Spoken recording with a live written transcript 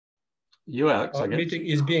You, Alex, I guess. Meeting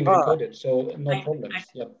is being recorded, so no problems.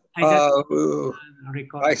 I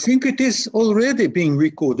think it is already being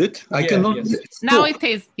recorded. I cannot. Yes. Now it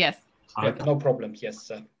is, yes. Yeah, no problems.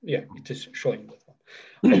 Yes, yeah, it is showing that one.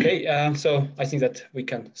 Okay, so I think that we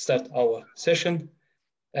can start our session,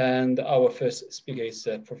 and our first speaker is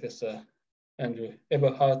Professor Andrew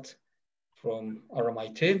Eberhard from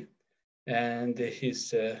RMIT, and he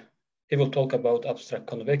will talk about abstract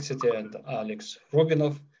convexity, and Alex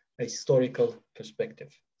Rubinov, a historical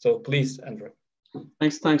perspective. So please, Andrew.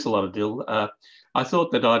 Thanks a lot, Adil. I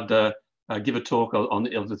thought that I'd give a talk on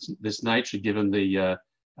this nature, given the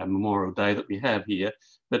Memorial Day that we have here,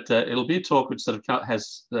 but it'll be a talk which sort of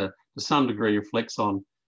has, to some degree, reflects on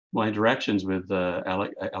my interactions with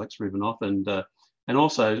Alex Rubinov, and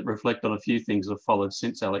also reflect on a few things that have followed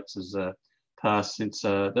since Alex's passed,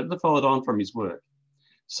 that followed on from his work.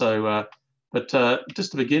 So, but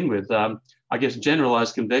just to begin with, I guess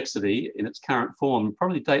generalized convexity in its current form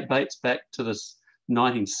probably dates back to the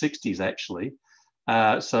 1960s, actually.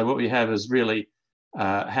 So what we have is really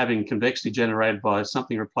having convexity generated by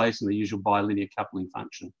something replacing the usual bilinear coupling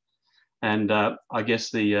function. And I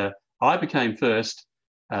guess I became first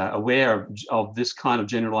aware of this kind of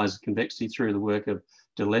generalized convexity through the work of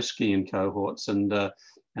Deleshky and cohorts, and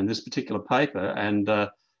this particular paper, and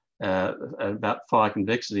about phi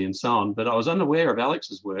convexity and so on. But I was unaware of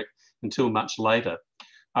Alex's work until much later.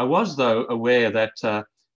 I was, though, aware that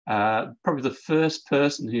probably the first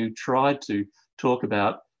person who tried to talk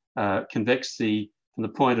about convexity from the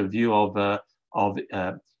point of view of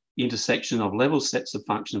intersection of level sets of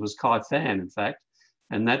functions was Kai Fan, in fact,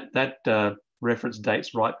 and that reference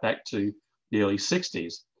dates right back to the early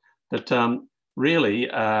 60s. But really,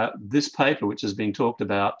 this paper, which has been talked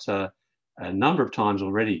about a number of times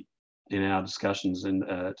already in our discussions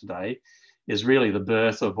today, is really the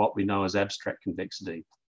birth of what we know as abstract convexity.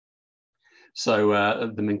 So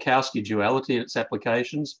the Minkowski duality and its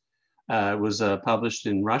applications was published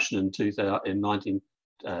in Russian in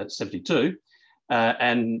 1972.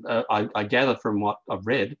 And I gather from what I've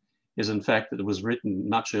read is, in fact, that it was written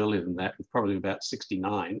much earlier than that, probably about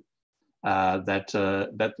 69, that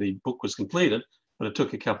the book was completed, but it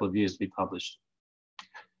took a couple of years to be published.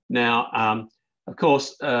 Now, of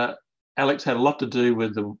course, Alex had a lot to do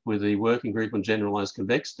with the working group on generalized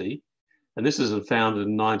convexity, and this is founded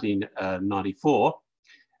in 1994.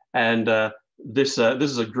 And this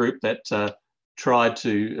is a group that tried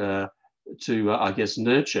to I guess,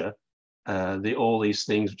 nurture all these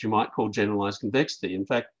things which you might call generalized convexity. In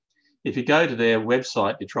fact, if you go to their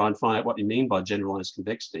website, you try and find out what you mean by generalized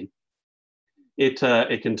convexity. It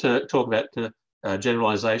can talk about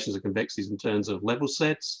generalizations of convexities in terms of level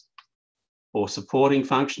sets, or supporting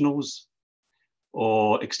functionals,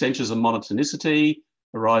 or extensions of monotonicity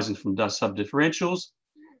arising from subdifferentials.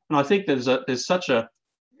 And I think there's such a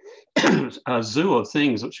zoo of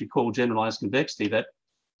things which we call generalized convexity that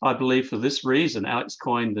I believe for this reason, Alex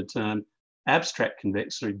coined the term abstract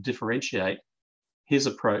convexity to differentiate his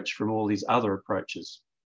approach from all these other approaches.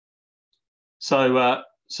 So,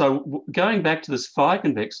 going back to this phi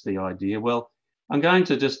convexity idea, well, I'm going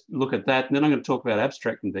to just look at that, and then I'm going to talk about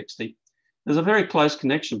abstract convexity. There's a very close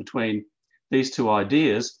connection between these two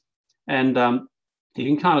ideas, and you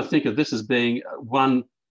can kind of think of this as being one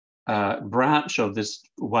branch of this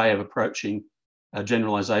way of approaching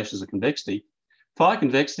generalizations of convexity. Phi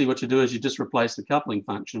convexity, what you do is you just replace the coupling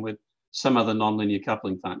function with some other nonlinear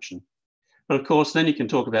coupling function. But of course, then you can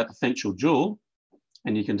talk about the Fenchel dual,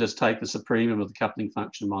 and you can just take the supremum of the coupling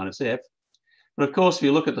function minus f. But of course, if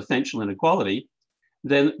you look at the Fenchel inequality,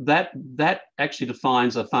 then that actually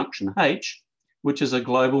defines a function h, which is a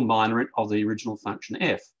global minorant of the original function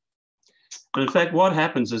f. And in fact, what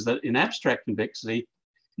happens is that in abstract convexity,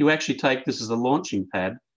 you actually take this as a launching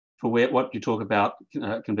pad for what you talk about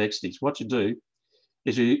convexities. What you do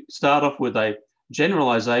is you start off with a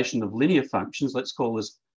generalization of linear functions, let's call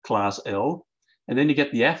this class L, and then you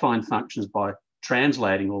get the affine functions by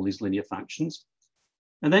translating all these linear functions.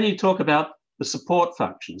 And then you talk about the support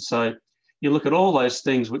functions. So you look at all those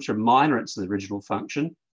things which are minorants of the original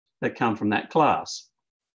function that come from that class.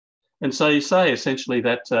 And so you say essentially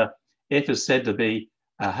that f is said to be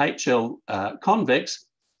HL convex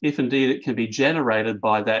if indeed it can be generated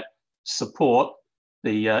by that support,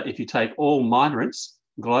 if you take all minorants,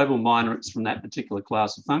 global minorants from that particular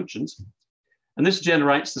class of functions. And this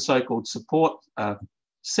generates the so-called support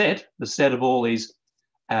set, the set of all these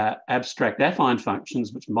abstract affine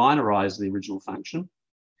functions which minorize the original function.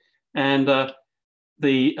 And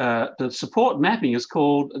the support mapping is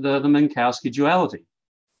called the Minkowski duality.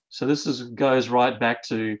 So this goes right back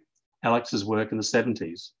to Alex's work in the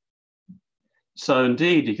 70s. So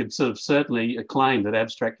indeed, you could sort of certainly claim that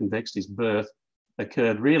abstract convexity's birth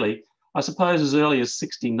occurred really, I suppose, as early as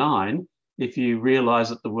 69, if you realise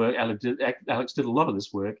that the work, Alex did a lot of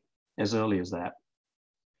this work as early as that.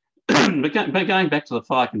 But going back to the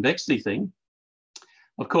phi convexity thing,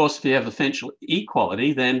 of course, if you have the Fenchel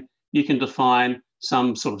equality, then you can define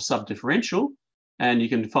some sort of subdifferential, and you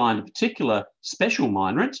can find a particular special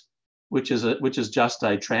minorant, which is just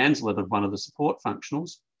a translet of one of the support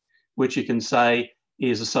functionals, which you can say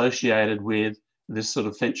is associated with this sort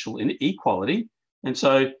of Fenchel inequality. And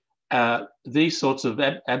so these sorts of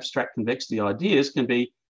abstract convexity ideas can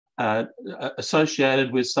be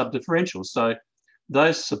associated with subdifferentials. So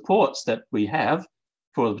those supports that we have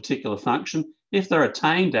for a particular function, if they're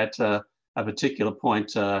attained at a particular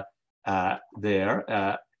point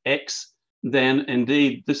x, then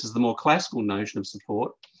indeed this is the more classical notion of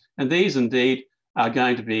support. And these indeed are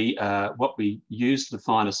going to be what we use to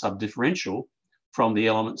define a subdifferential from the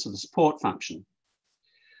elements of the support function.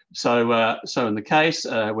 So, so in the case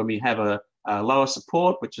when we have a lower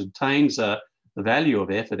support which attains the value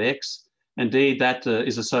of f at x, indeed that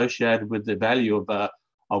is associated with the value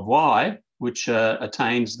of y, which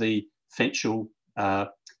attains the Fenchel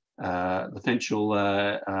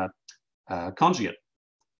conjugate.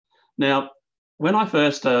 Now, when I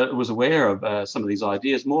first was aware of some of these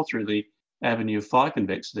ideas more through the avenue of phi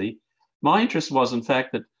convexity, my interest was in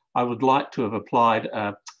fact that I would like to have applied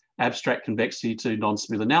abstract convexity to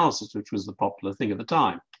non-smooth analysis, which was the popular thing at the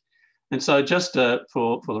time. And so just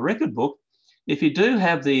for the record book, if you do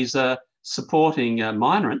have these supporting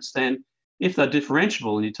minorants, then if they're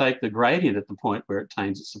differentiable and you take the gradient at the point where it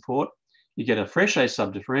attains its support, you get a Frechet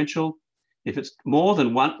subdifferential. If it's more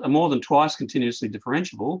than twice continuously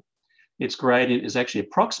differentiable, its gradient is actually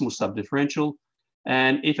a proximal subdifferential.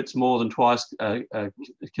 And if it's more than twice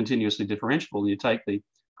continuously differentiable, and you take the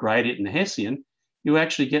gradient in the Hessian, you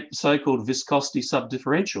actually get the so-called viscosity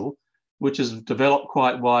subdifferential, which is developed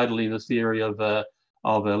quite widely in the theory of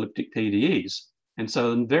elliptic PDEs. And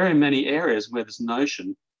so in very many areas where this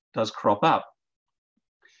notion does crop up.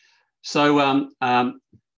 So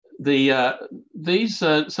these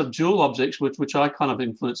sort of dual objects, which I kind of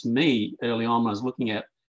influenced me early on when I was looking at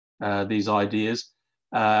these ideas,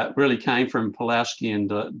 really came from Pawlowski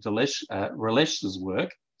and Relesh's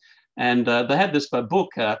work. And they had this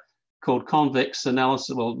book called Convex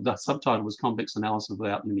Analysis. Well, the subtitle was Convex Analysis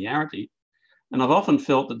Without Linearity. And I've often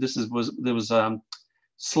felt that there was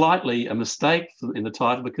slightly a mistake in the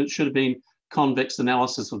title, because it should have been Convex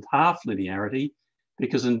Analysis with Half Linearity,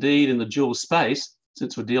 because indeed in the dual space,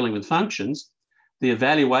 since we're dealing with functions, the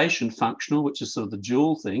evaluation functional, which is sort of the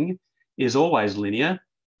dual thing, is always linear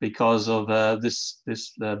because of this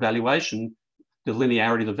valuation, the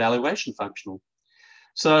linearity of the valuation functional.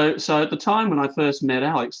 So at the time when I first met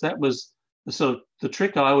Alex, that was the sort of the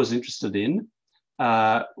trick I was interested in,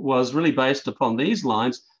 was really based upon these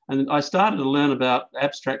lines. And I started to learn about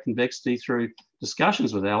abstract convexity through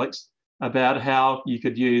discussions with Alex about how you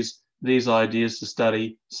could use these ideas to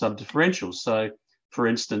study subdifferentials. So for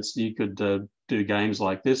instance, you could do games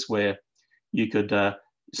like this where you could,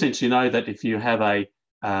 since you know that if you have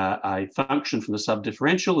a function from the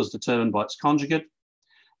subdifferential is determined by its conjugate,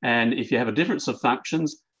 and if you have a difference of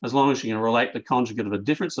functions, as long as you can relate the conjugate of a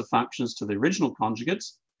difference of functions to the original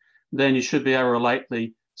conjugates, then you should be able to relate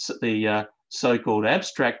the so-called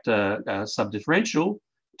abstract subdifferential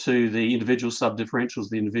to the individual subdifferentials,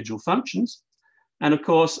 the individual functions. And of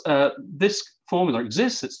course, this formula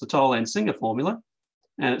exists. It's the Toland-Singer formula,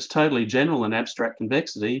 and it's totally general in abstract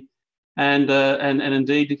convexity. And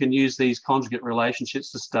indeed, you can use these conjugate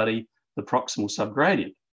relationships to study the proximal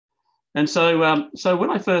subgradient. And so, so when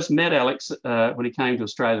I first met Alex, when he came to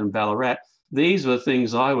Australia in Ballarat, these were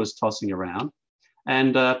things I was tossing around.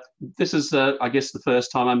 And this is, I guess, the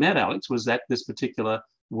first time I met Alex was at this particular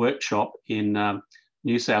workshop in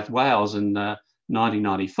New South Wales in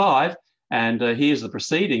 1995. And here's the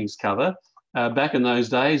proceedings cover. Back in those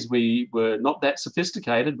days, we were not that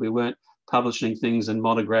sophisticated. We weren't publishing things in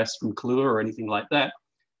monographs from Clure or anything like that.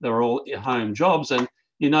 They were all home jobs. And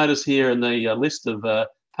you notice here in the list of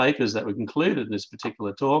papers that were included in this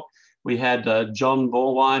particular talk, we had John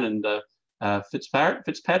Borwine and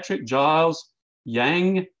Fitzpatrick, Giles,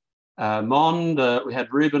 Yang, Mond, we had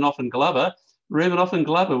Rubinov and Glover. Rubinov and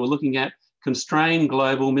Glover were looking at constrained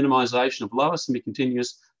global minimization of lower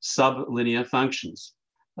semi-continuous sublinear functions.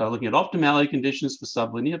 They were looking at optimality conditions for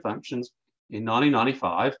sublinear functions in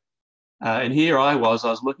 1995. And here I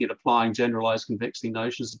was looking at applying generalized convexity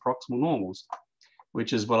notions to proximal normals,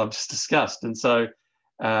 which is what I've just discussed. And so,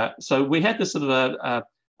 so we had this sort of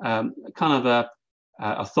kind of a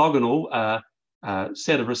orthogonal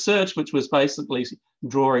set of research, which was basically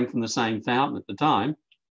drawing from the same fountain at the time.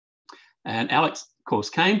 And Alex, of course,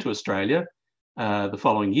 came to Australia the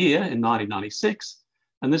following year in 1996.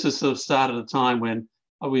 And this is sort of started at a time when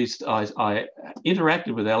I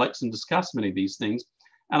interacted with Alex and discussed many of these things.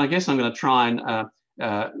 And I guess I'm going to try and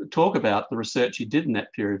talk about the research he did in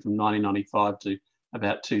that period from 1995 to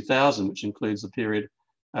about 2000, which includes the period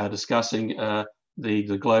discussing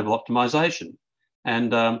the global optimization.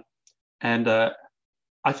 And I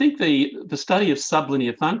think the study of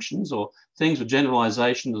sublinear functions, or things with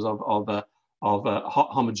generalizations of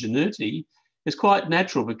homogeneity, is quite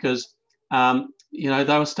natural because you know,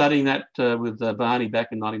 they were studying that with Barney back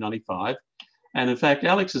in 1995. And in fact,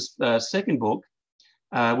 Alex's second book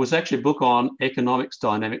was actually a book on economics,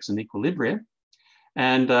 dynamics, and equilibrium.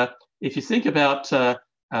 And if you think about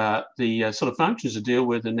the sort of functions to deal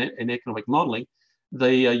with in economic modeling,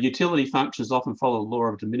 the utility functions often follow the law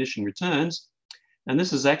of diminishing returns. And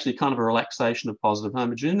this is actually kind of a relaxation of positive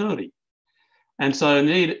homogeneity. And so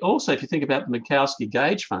indeed, also, if you think about the Minkowski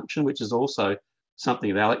gauge function, which is also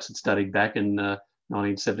something that Alex had studied back in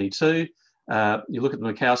 1972, you look at the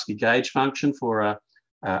Minkowski gauge function for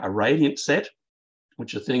a radiant set,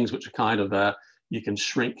 which are things which are kind of, you can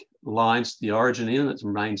shrink lines to the origin in, that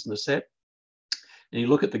remains in the set. And you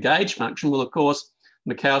look at the gauge function, well, of course,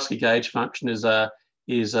 Minkowski gauge function is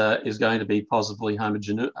going to be positively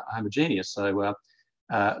homogeneous. So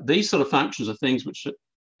these sort of functions are things which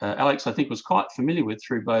Alex, I think, was quite familiar with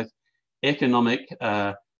through both economic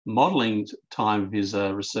modeling time of his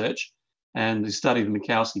research and the study of the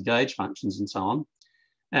Minkowski gauge functions and so on.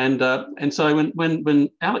 And so when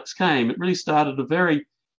Alex came, it really started a very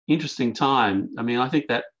interesting time. I mean, I think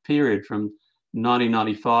that period from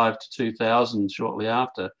 1995 to 2000, shortly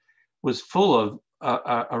after, was full of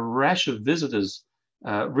a rash of visitors,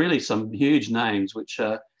 really some huge names, which,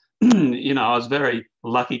 you know, I was very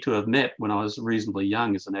lucky to have met when I was reasonably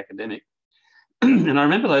young as an academic. And I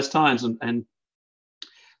remember those times, and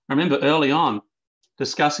I remember early on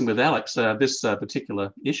discussing with Alex this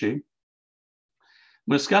particular issue.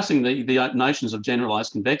 We're discussing the notions of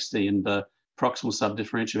generalized convexity and proximal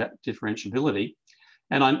subdifferentiability.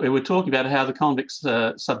 And we were talking about how the convex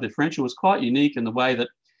subdifferential was quite unique in the way that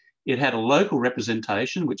it had a local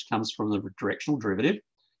representation, which comes from the directional derivative.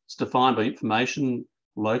 It's defined by information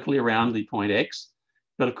locally around the point X.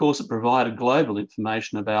 But of course, it provided global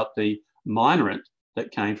information about the minorant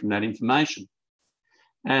that came from that information.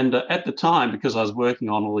 And at the time, because I was working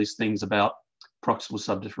on all these things about proximal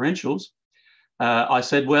subdifferentials, I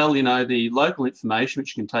said, well, you know, the local information,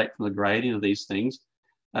 which you can take from the gradient of these things,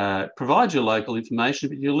 provides you local information,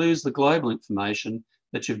 but you lose the global information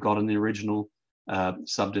that you've got in the original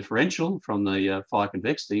subdifferential from the phi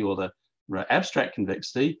convexity or the abstract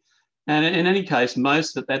convexity. And in any case,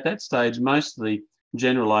 at that stage, most of the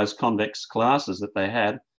generalized convex classes that they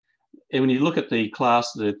had, and when you look at the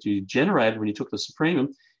class that you generated when you took the supremum,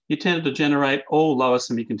 you tended to generate all lower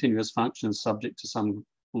semi-continuous functions subject to some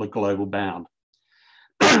global bound.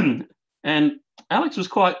 And Alex was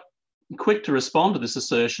quite quick to respond to this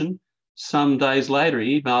assertion. Some days later,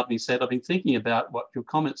 he emailed me and said, I've been thinking about what your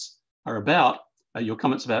comments are about, your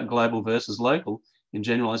comments about global versus local in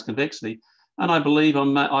generalized convexity, and I believe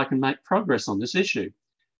I can make progress on this issue.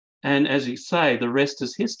 And as you say, the rest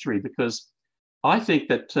is history, because I think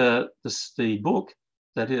that the book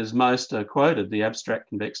that is most quoted, The Abstract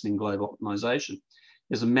Convexity and Global Optimization,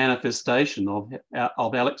 is a manifestation of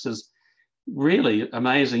Alex's really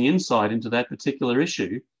amazing insight into that particular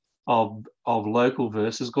issue of local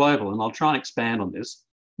versus global. And I'll try and expand on this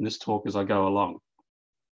in this talk as I go along.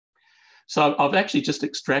 So I've actually just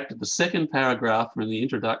extracted the second paragraph from the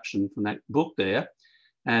introduction from that book there.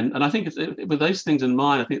 And I think with these things in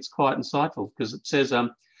mind, I think it's quite insightful, because it says,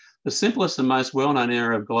 the simplest and most well-known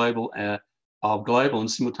area of global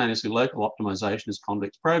and simultaneously local optimization is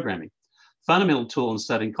convex programming. Fundamental tool in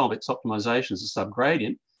studying convex optimization is a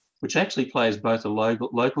subgradient, which actually plays both a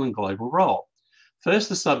local and global role. First,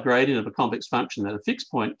 the subgradient of a convex function at a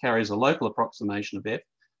fixed point carries a local approximation of f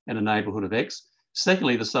and a neighborhood of x.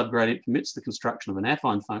 Secondly, the subgradient permits the construction of an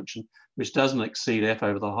affine function which doesn't exceed f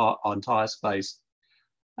over the entire space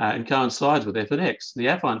and coincides with f at x. The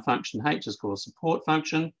affine function h is called a support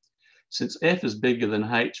function. Since f is bigger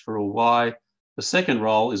than h for all y, the second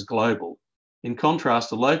role is global. In contrast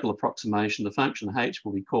to local approximation, the function h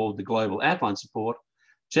will be called the global affine support.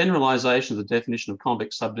 Generalization of the definition of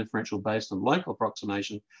convex subdifferential based on local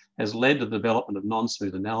approximation has led to the development of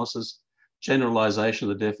non-smooth analysis. Generalization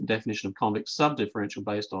of the definition of convex subdifferential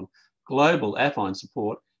based on global affine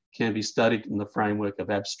support can be studied in the framework of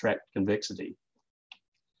abstract convexity.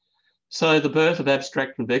 So the birth of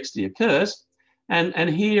abstract convexity occurs, And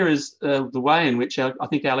here is the way in which I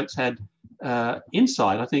think Alex had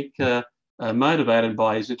insight, I think motivated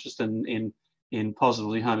by his interest in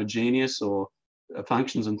positively homogeneous or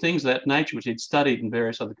functions and things of that nature, which he'd studied in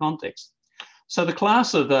various other contexts. So the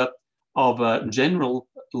class of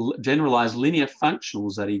generalized linear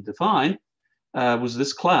functionals that he defined was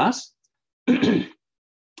this class.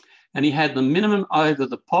 And he had the minimum over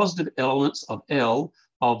the positive elements of L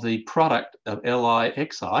of the product of Li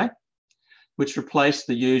xi, which replaced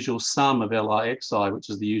the usual sum of Li xi, which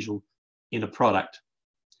is the usual inner product.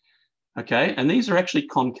 Okay, and these are actually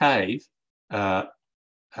concave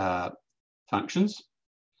functions.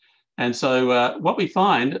 And so what we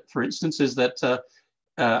find, for instance, is that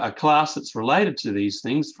a class that's related to these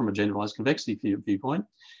things from a generalized convexity viewpoint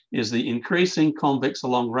is the increasing convex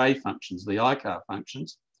along ray functions, the ICAR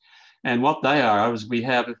functions. And what they are is we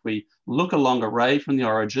have, if we look along a ray from the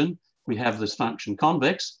origin, we have this function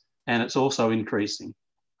convex, and it's also increasing.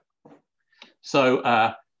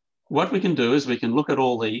 So what we can do is we can look at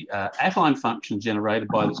all the affine functions generated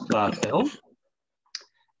by this class L.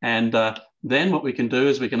 And then what we can do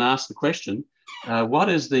is we can ask the question, what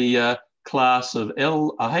is the class of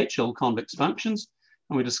HL convex functions?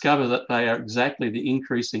 And we discover that they are exactly the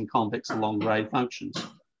increasing convex along ray functions.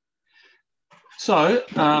 So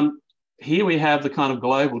here we have the kind of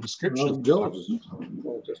global description.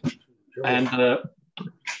 And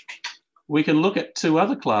we can look at two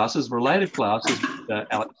other classes, related classes,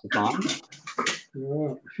 Alex defined.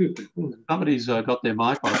 Somebody's got their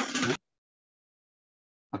mic on.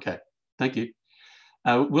 Okay, thank you.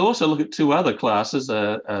 We'll also look at two other classes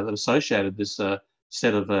that associated this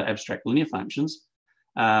set of abstract linear functions.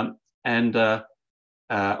 In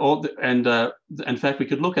fact, we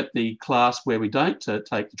could look at the class where we don't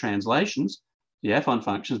take the translations, the affine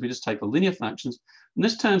functions, we just take the linear functions. And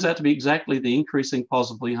this turns out to be exactly the increasing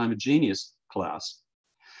positively homogeneous class.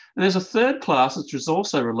 And there's a third class which is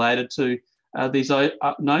also related to these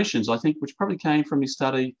notions, I think, which probably came from his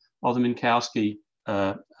study of the Minkowski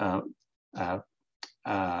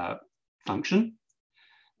function.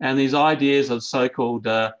 And these ideas of so-called,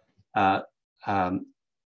 I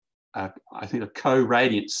think, of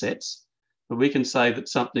co-radiant sets. But we can say that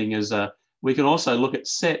something is, we can also look at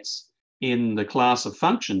sets in the class of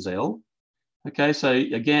functions L. Okay, so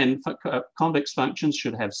again, convex functions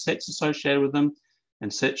should have sets associated with them,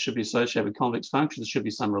 and sets should be associated with convex functions. There should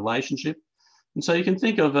be some relationship. And so you can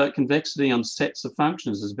think of convexity on sets of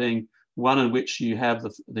functions as being one in which you have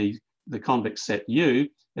the convex set U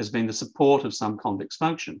as being the support of some convex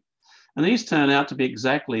function. And these turn out to be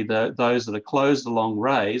exactly those that are closed along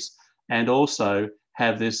rays and also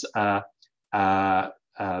have this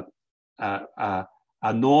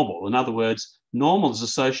normal. In other words, normal is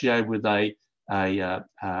associated with a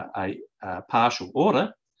partial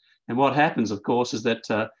order. And what happens, of course, is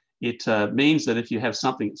that it means that if you have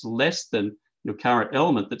something that's less than your current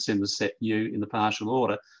element that's in the set U in the partial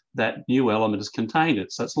order, that new element is contained in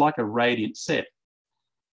it. So it's like a radiant set.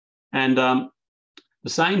 And the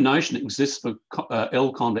same notion exists for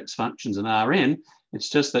L convex functions in Rn. It's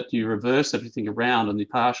just that you reverse everything around and the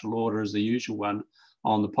partial order is the usual one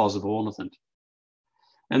on the positive ornithant.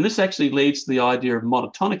 And this actually leads to the idea of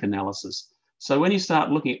monotonic analysis. So when you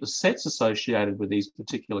start looking at the sets associated with these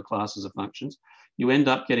particular classes of functions, you end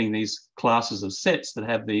up getting these classes of sets that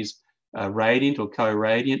have these radiant or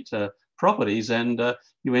co-radiant properties, and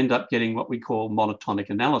you end up getting what we call monotonic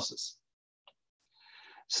analysis.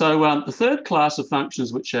 So the third class of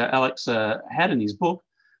functions which Alex had in his book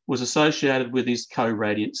was associated with these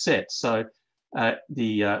co-radiant sets. So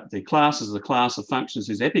the class of functions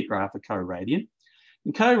whose epigraph are co-radiant.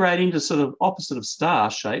 And co-radiant is sort of opposite of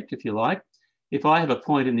star-shaped, if you like. If I have a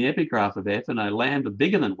point in the epigraph of f and a lambda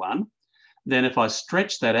bigger than 1, then if I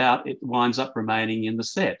stretch that out, it winds up remaining in the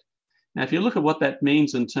set. Now, if you look at what that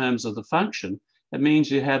means in terms of the function, it means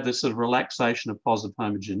you have this sort of relaxation of positive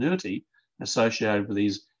homogeneity associated with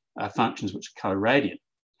these functions which are co-radiant.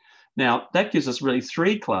 Now, that gives us really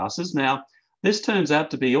three classes. Now, this turns out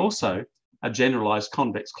to be also a generalized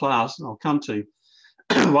convex class, and I'll come to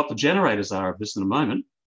what the generators are of this in a moment.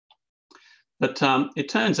 But it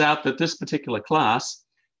turns out that this particular class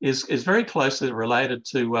is very closely related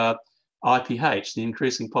to IPH, the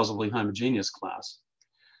increasing positively homogeneous class.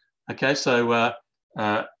 Okay, so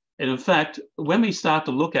and in fact, when we start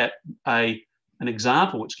to look at an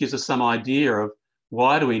example which gives us some idea of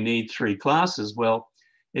why do we need three classes, well,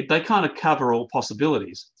 they kind of cover all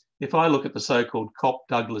possibilities. If I look at the so-called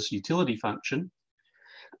Copp-Douglas utility function,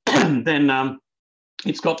 then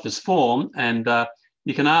it's got this form, and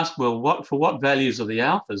you can ask, well, for what values of the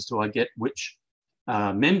alphas do I get which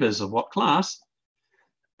members of what class?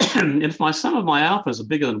 if my sum of my alphas are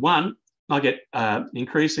bigger than 1, I get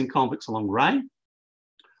increasing convex along ray,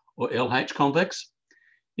 or LH convex.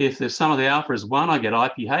 If the sum of the alpha is 1, I get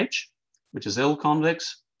IPH, which is L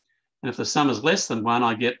convex. And if the sum is less than 1,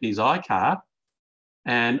 I get these ICAR.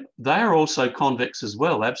 And they are also convex as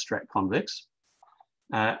well, abstract convex.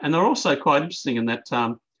 And they're also quite interesting in that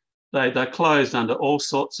they're closed under all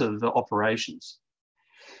sorts of operations.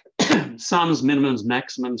 Sums, minimums,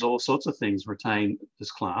 maximums, all sorts of things retain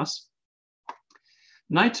this class.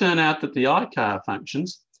 And they turn out that the ICAR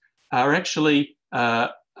functions are actually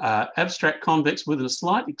abstract convex with a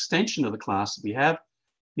slight extension of the class that we have.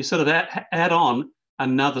 You sort of add on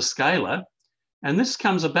another scalar. And this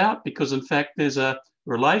comes about because, in fact, there's a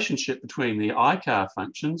relationship between the ICAR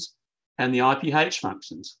functions and the IPH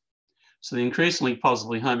functions. So the increasingly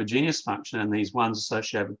positively homogeneous function and these ones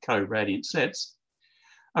associated with covariant sets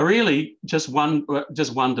are really just one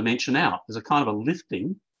dimension out. There's a kind of a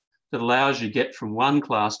lifting that allows you to get from one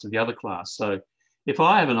class to the other class. So if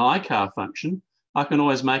I have an ICAR function, I can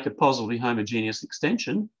always make a positively homogeneous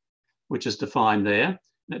extension, which is defined there.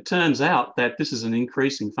 And it turns out that this is an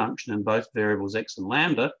increasing function in both variables x and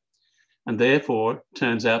lambda, and therefore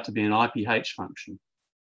turns out to be an IPH function.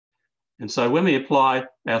 And so when we apply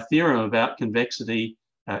our theorem about convexity,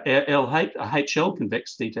 HL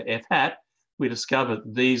convexity to F hat, we discover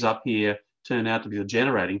that these up here turn out to be the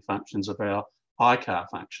generating functions of our ICAR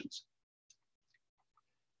functions.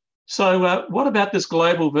 So what about this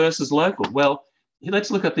global versus local? Well,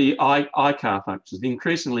 let's look at the ICAR functions, the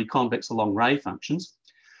increasingly convex along ray functions.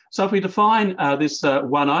 So if we define this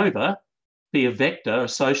 1 over, be a vector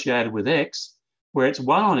associated with x, where it's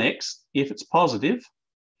 1 on x if it's positive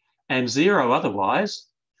and 0 otherwise,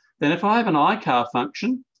 then if I have an ICAR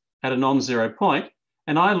function at a non-zero point,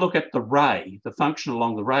 and I look at the ray, the function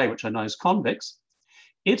along the ray, which I know is convex,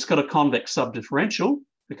 it's got a convex subdifferential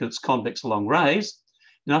because it's convex along rays.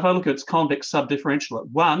 Now, if I look at its convex subdifferential at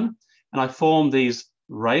 1, and I form these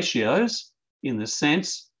ratios in this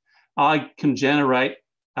sense, I can generate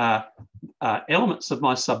elements of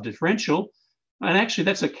my subdifferential. And actually,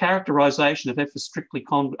 that's a characterization of f is strictly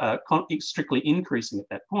increasing at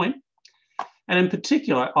that point. And in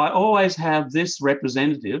particular, I always have this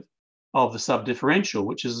representative of the subdifferential,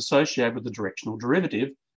 which is associated with the directional derivative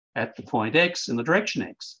at the point x in the direction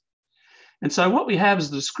x. And so what we have is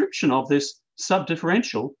the description of this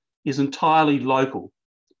subdifferential is entirely local.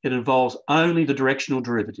 It involves only the directional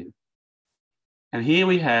derivative. And here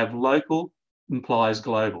we have local implies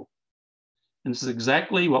global. And this is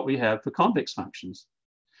exactly what we have for convex functions.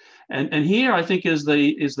 And here I think is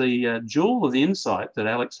the jewel of the insight that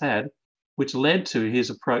Alex had, which led to his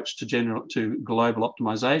approach to global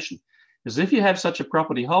optimization. Is if you have such a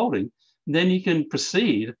property holding, then you can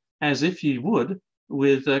proceed as if you would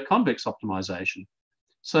with convex optimization.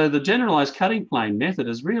 So the generalized cutting plane method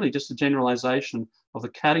is really just a generalization of the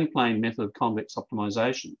cutting plane method of convex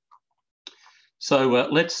optimization. So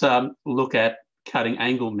let's look at cutting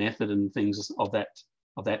angle method and things of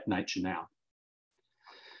that nature now.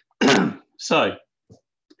 So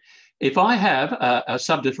if I have a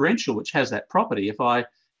subdifferential which has that property, if I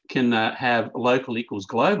can have local equals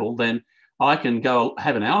global, then I can go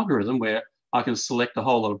have an algorithm where I can select a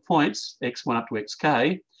whole lot of points, x1 up to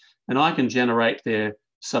xk, and I can generate their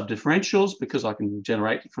subdifferentials because I can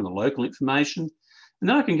generate it from the local information. And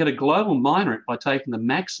then I can get a global minorant by taking the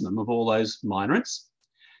maximum of all those minorants.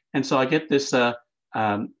 And so I get this kind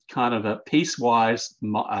of a piecewise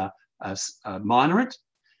minorant.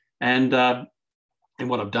 And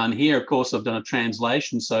what I've done here, of course, I've done a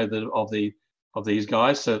translation so that of these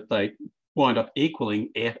guys, so that they wind up equaling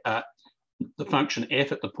f, the function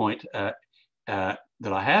f at the point that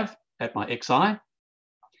I have at my xi.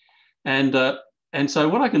 And so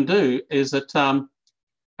what I can do is that,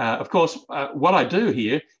 of course, what I do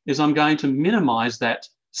here is I'm going to minimize that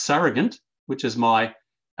surrogate, which is my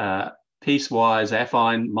piecewise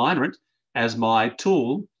affine minorant, as my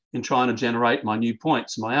tool in trying to generate my new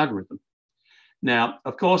points in my algorithm. Now,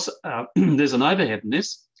 of course, there's an overhead in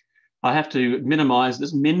this. I have to minimize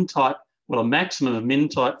this min-type, well, a maximum of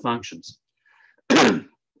min-type functions.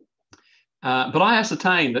 But I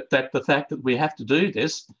ascertain that the fact that we have to do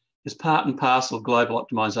this is part and parcel of global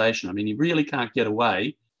optimization. I mean, you really can't get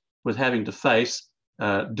away with having to face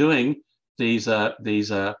doing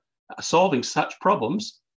solving such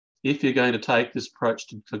problems if you're going to take this approach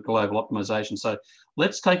to global optimization. So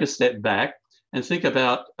let's take a step back and think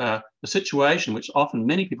about the situation which often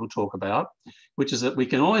many people talk about, which is that we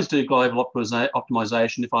can always do global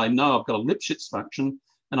optimization if I know I've got a Lipschitz function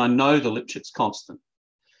and I know the Lipschitz constant.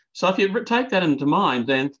 So if you take that into mind,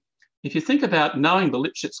 then if you think about knowing the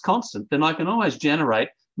Lipschitz constant, then I can always generate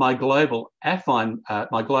my global affine,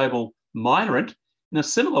 my global minorant in a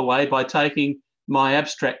similar way by taking my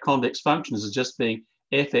abstract convex functions as just being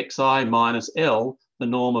fxi minus L, the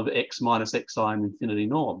norm of x minus xi in infinity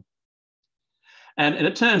norm. And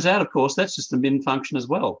it turns out, of course, that's just a min function as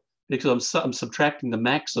well, because I'm subtracting the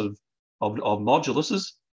max of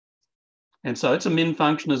moduluses. And so it's a min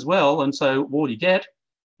function as well. And so what you get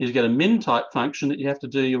is you get a min type function that you have to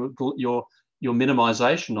do your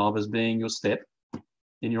minimization of as being your step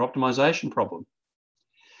in your optimization problem.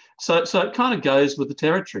 So it kind of goes with the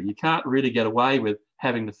territory. You can't really get away with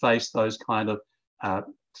having to face those kind of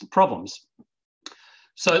problems.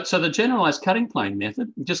 So the generalized cutting plane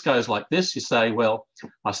method just goes like this. You say, well,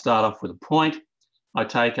 I start off with a point. I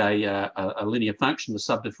take a linear function, the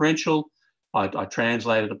subdifferential. I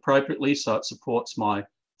translate it appropriately so it supports my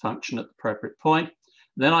function at the appropriate point.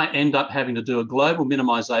 Then I end up having to do a global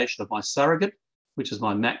minimization of my surrogate, which is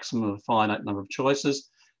my maximum of a finite number of choices.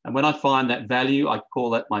 And when I find that value, I call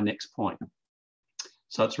that my next point.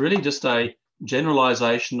 So it's really just a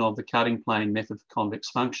generalization of the cutting plane method for convex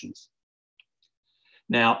functions.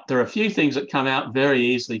 Now, there are a few things that come out very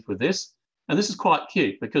easily for this. And this is quite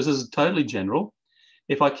cute because this is totally general.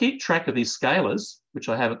 If I keep track of these scalars, which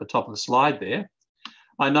I have at the top of the slide there,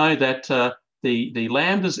 I know that the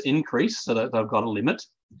lambdas increase so that they've got a limit.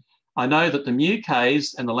 I know that the mu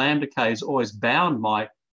k's and the lambda k's always bound my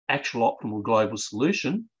actual optimal global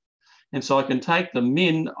solution. And so I can take the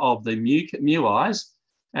min of the mu i's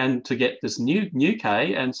and to get this nu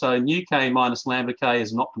k. And so nu k minus lambda k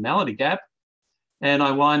is an optimality gap. And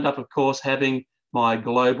I wind up, of course, having my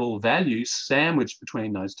global values sandwiched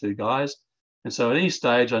between those two guys. And so at any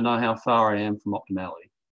stage, I know how far I am from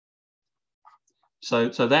optimality.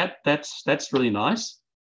 So that's really nice.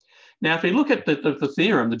 Now, if we look at the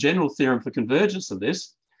theorem, the general theorem for convergence of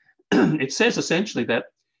this, it says essentially that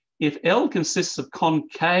if L consists of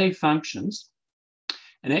concave functions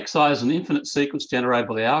and xi is an infinite sequence generated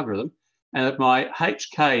by the algorithm, and if my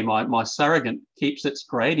hk, my surrogate, keeps its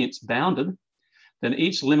gradients bounded, then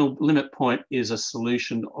each limit point is a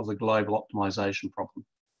solution of the global optimization problem.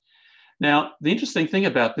 Now, the interesting thing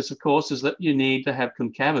about this, of course, is that you need to have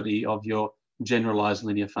concavity of your generalized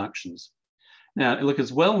linear functions. Now, look,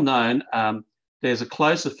 it's well known, there's a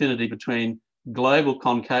close affinity between global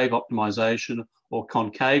concave optimization or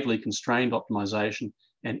concavely constrained optimization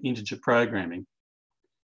and integer programming.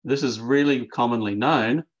 This is really commonly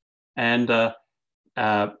known. And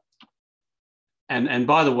by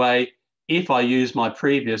the way, if I use my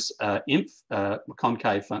previous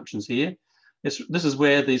concave functions here, this is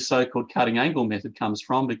where the so-called cutting angle method comes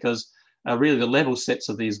from, because really the level sets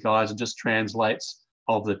of these guys are just translates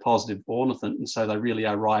of the positive ornithant, and so they really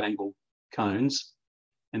are right angle cones.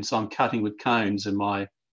 And so I'm cutting with cones in my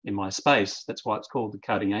space. That's why it's called the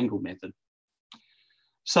cutting angle method.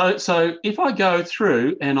 So if I go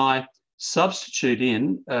through and I substitute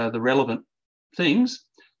in the relevant things,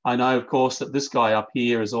 I know, of course, that this guy up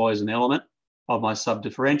here is always an element of my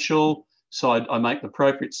subdifferential. So I make the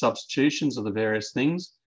appropriate substitutions of the various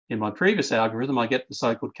things. In my previous algorithm, I get the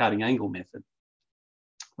so-called cutting angle method.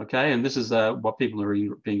 Okay, and this is what people are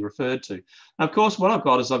being referred to. Now, of course, what I've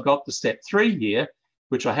got is I've got the step 3 here,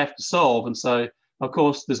 which I have to solve. And so, of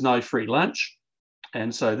course, there's no free lunch.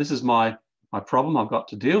 And so this is my problem I've got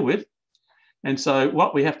to deal with. And so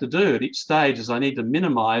what we have to do at each stage is I need to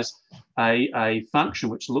minimize a function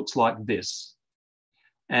which looks like this.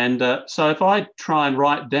 And so if I try and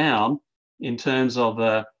write down in terms of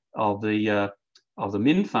the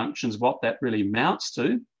min functions what that really amounts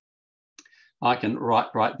to, I can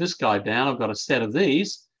write this guy down. I've got a set of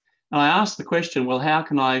these. And I ask the question, well, how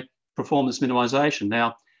can I perform this minimization?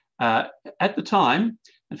 Now, at the time,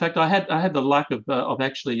 in fact, I had the luck of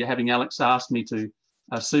actually having Alex ask me to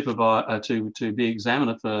supervise to be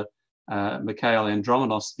examiner for Mikhail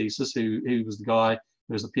Andromonov's thesis, who was the guy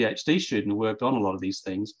who was a PhD student who worked on a lot of these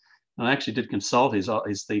things. And I actually did consult his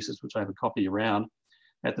thesis, which I have a copy around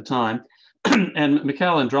at the time. And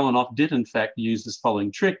Mikhail Andromonov did, in fact, use this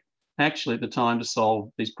following trick actually at the time to solve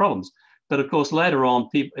these problems. But of course, later on,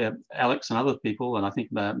 Alex and other people, and I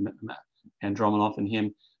think Andromonov and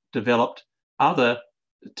him, developed other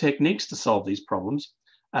techniques to solve these problems.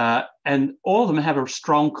 And all of them have a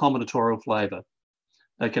strong combinatorial flavor.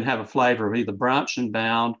 They can have a flavor of either branch and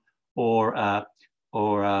bound or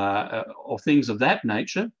things of that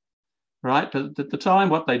nature, right? But at the time,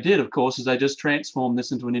 what they did, of course, is they just transformed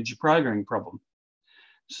this into an integer programming problem.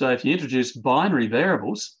 So if you introduce binary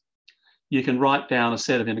variables, you can write down a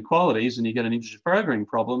set of inequalities and you get an integer programming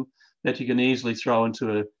problem that you can easily throw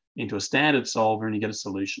into a standard solver and you get a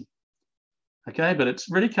solution. Okay, but it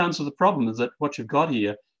really comes with the problem is that what you've got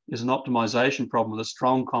here is an optimization problem with a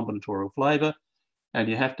strong combinatorial flavor, and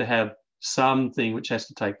you have to have something which has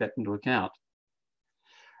to take that into account.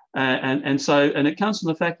 And it comes from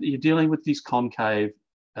the fact that you're dealing with these concave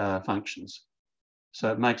functions.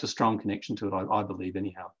 So it makes a strong connection to it, I believe,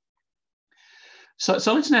 anyhow. So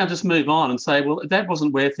let's now just move on and say, well, that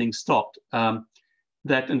wasn't where things stopped.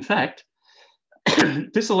 That, in fact,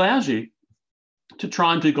 this allows you to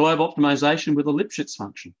try and do global optimization with a Lipschitz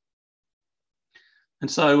function.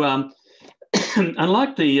 And so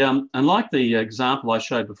unlike the example I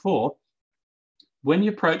showed before, when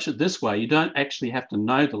you approach it this way, you don't actually have to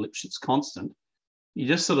know the Lipschitz constant. You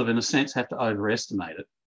just sort of, in a sense, have to overestimate it.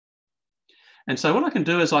 And so what I can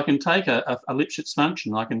do is I can take a Lipschitz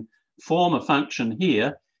function. I can form a function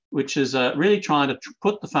here, which is really trying to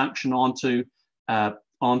put the function onto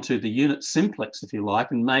the unit simplex, if you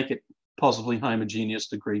like, and make it positively homogeneous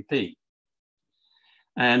degree P.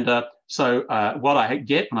 And so what I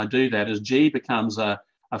get when I do that is G becomes a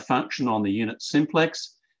function on the unit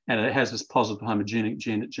simplex, and it has this positive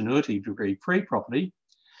homogeneity degree P property.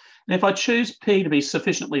 And if I choose P to be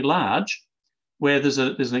sufficiently large, where there's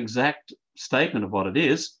an exact statement of what it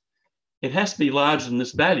is, it has to be larger than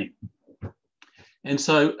this value. And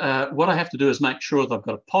so what I have to do is make sure that I've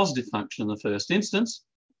got a positive function in the first instance,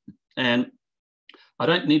 and I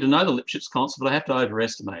don't need to know the Lipschitz constant, but I have to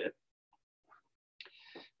overestimate it.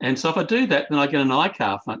 And so if I do that, then I get an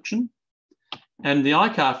ICAR function, and the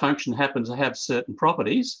ICAR function happens to have certain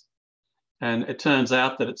properties, and it turns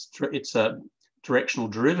out that it's a directional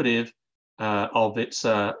derivative of its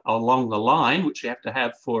along the line, which you have to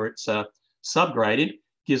have for its subgradient,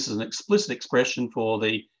 gives us an explicit expression for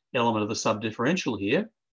the element of the subdifferential here.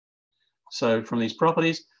 So from these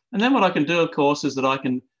properties, and then what I can do, of course, is that I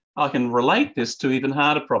can relate this to even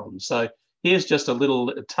harder problems. So here's just a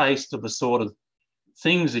little taste of the sort of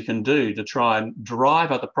things you can do to try and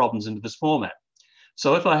drive other problems into this format.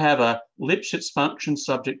 So if I have a Lipschitz function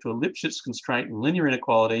subject to a Lipschitz constraint and linear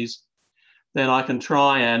inequalities, then I can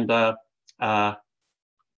try and, sorry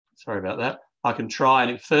about that, I can try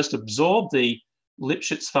and first absorb the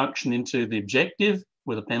Lipschitz function into the objective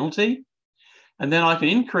with a penalty, and then I can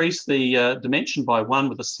increase the dimension by 1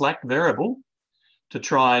 with a slack variable to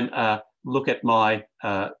try and look at my,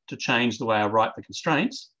 to change the way I write the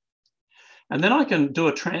constraints. And then I can do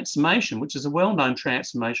a transformation, which is a well-known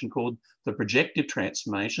transformation called the projective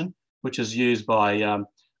transformation, which is used by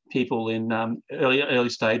people in early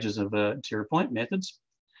stages of interior point methods.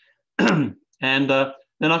 And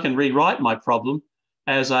then I can rewrite my problem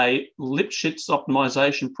as a Lipschitz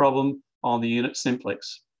optimization problem on the unit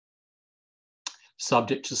simplex,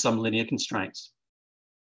 subject to some linear constraints.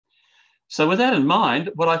 So with that in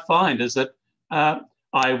mind, what I find is that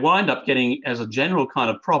I wind up getting, as a general kind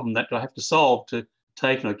of problem that I have to solve to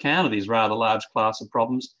take into account of these rather large class of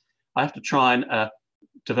problems, I have to try and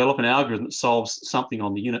develop an algorithm that solves something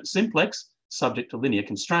on the unit simplex, subject to linear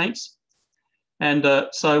constraints. And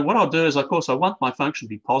so what I'll do is, of course, I want my function to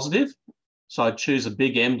be positive. So I choose a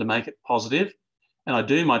big M to make it positive. And I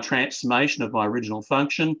do my transformation of my original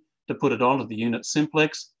function to put it onto the unit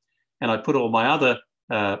simplex. And I put all my other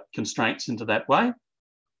constraints into that way.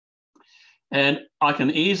 And I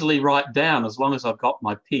can easily write down, as long as I've got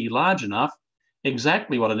my P large enough,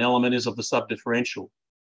 exactly what an element is of the subdifferential,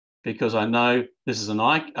 because I know this is an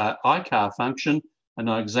ICAR function. I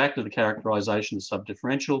know exactly the characterization of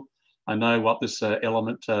subdifferential. I know what this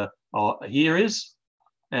element here is.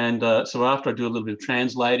 And so after I do a little bit of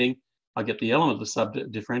translating, I get the element of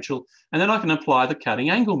the subdifferential, and then I can apply the cutting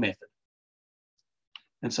angle method.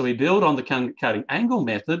 And so we build on the cutting angle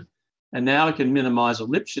method, and now I can minimize a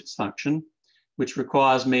Lipschitz function, which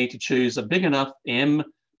requires me to choose a big enough M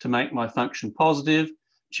to make my function positive,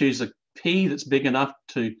 choose a P that's big enough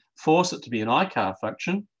to force it to be an ICAR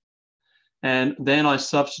function, and then I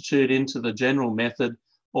substitute into the general method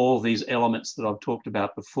all these elements that I've talked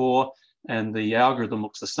about before, and the algorithm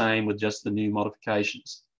looks the same with just the new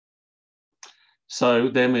modifications. So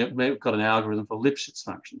then we've got an algorithm for Lipschitz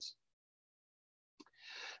functions.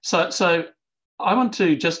 So I want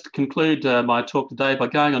to just conclude my talk today by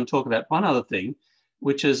going on to talk about one other thing,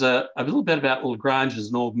 which is a little bit about Lagrangians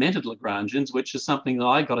and augmented Lagrangians, which is something that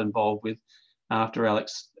I got involved with after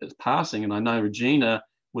Alex's passing. And I know Regina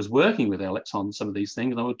was working with Alex on some of these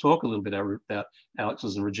things, and I will talk a little bit about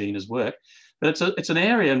Alex's and Regina's work. But it's an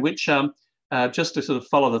area in which, just to sort of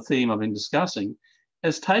follow the theme I've been discussing,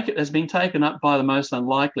 has been taken up by the most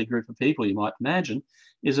unlikely group of people you might imagine,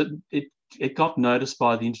 is that it got noticed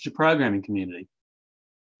by the integer programming community.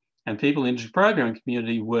 And people in the integer programming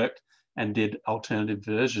community worked and did alternative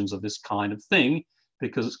versions of this kind of thing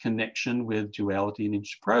because it's connection with duality and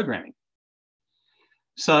integer programming.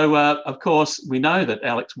 So, of course, we know that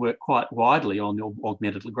Alex worked quite widely on the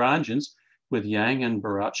augmented Lagrangians with Yang and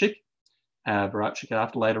Barachik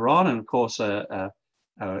after later on. And of course,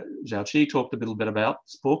 Zhao-Qi talked a little bit about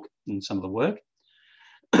this book and some of the work.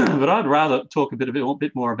 But I'd rather talk a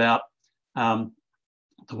bit more about the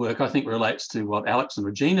work I think relates to what Alex and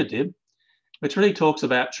Regina did, which really talks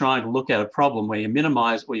about trying to look at a problem where you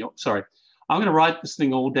minimize, I'm going to write this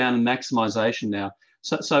thing all down in maximization now.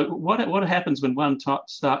 So what happens when one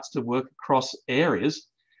starts to work across areas?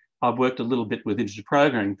 I've worked a little bit with integer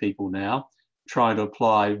programming people now, trying to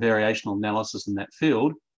apply variational analysis in that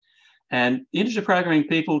field. And integer programming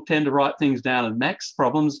people tend to write things down in max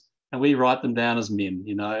problems, and we write them down as min,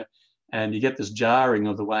 and you get this jarring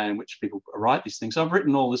of the way in which people write these things. So I've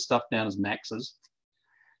written all this stuff down as maxes.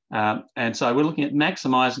 And so we're looking at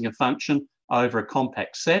maximizing a function over a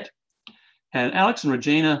compact set. And Alex and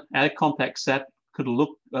Regina, our compact set could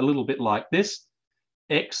look a little bit like this: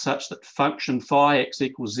 x such that function phi x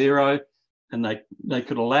equals 0, and they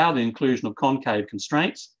could allow the inclusion of concave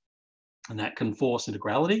constraints, and that can force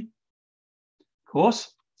integrality, of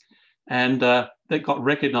course. And that got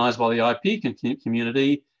recognized by the IP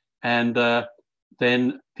community, and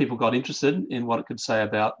then people got interested in what it could say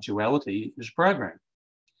about duality in programming.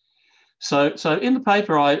 So in the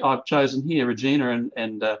paper I've chosen here, Regina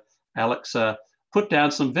and Alex put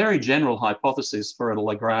down some very general hypotheses for a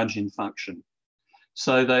Lagrangian function.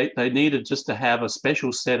 So they needed just to have a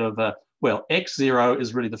special set of, x0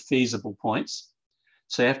 is really the feasible points.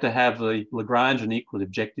 So you have to have the Lagrangian equal the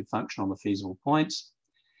objective function on the feasible points.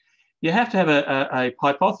 You have to have a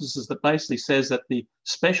hypothesis that basically says that the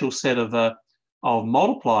special set of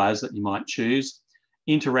multipliers that you might choose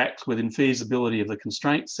interact with infeasibility of the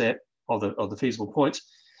constraint set of the feasible points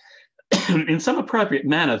in some appropriate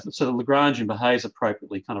manner, so the Lagrangian behaves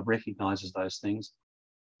appropriately, kind of recognizes those things.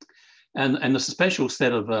 And the special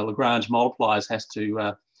set of Lagrange multipliers has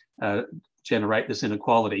to generate this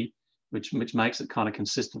inequality, which makes it kind of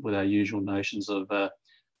consistent with our usual notions of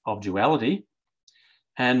duality.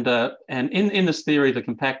 And in this theory, the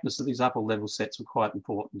compactness of these upper level sets were quite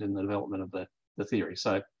important in the development of the theory.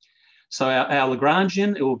 So our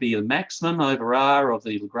Lagrangian, it will be the maximum over R of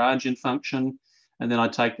the Lagrangian function, and then I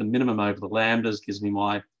take the minimum over the lambdas, gives me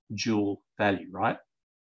my dual value, right?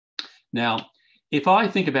 Now, if I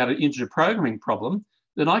think about an integer programming problem,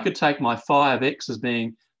 then I could take my phi of x as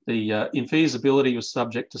being the infeasibility was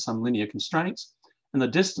subject to some linear constraints, and the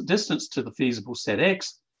distance to the feasible set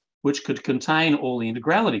x, which could contain all the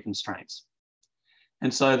integrality constraints.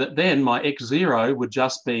 And so that then my x0 would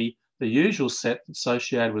just be the usual set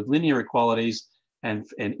associated with linear equalities and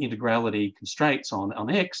integrality constraints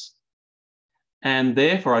on x. And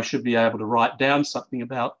therefore, I should be able to write down something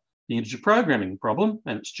about the integer programming problem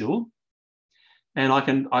and its dual. And I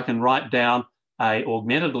can write down a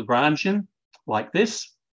augmented Lagrangian like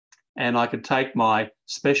this, and I could take my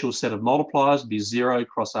special set of multipliers, be 0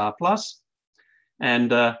 cross R plus, and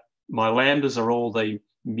my lambdas are all the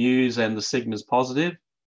mu's and the sigmas positive.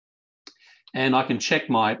 And I can check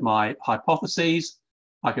my hypotheses.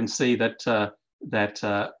 I can see that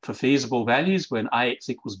for feasible values, when AX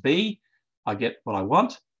equals B, I get what I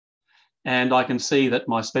want. And I can see that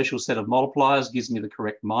my special set of multipliers gives me the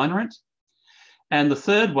correct minorant. And the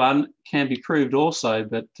third one can be proved also,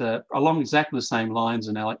 but along exactly the same lines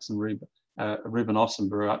in Alex and Rubinov's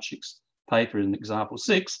and Barachik's paper in example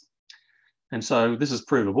 6. And so this is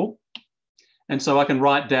provable. And so I can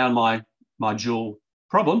write down my dual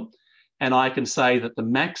problem, and I can say that the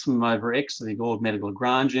maximum over x of the augmented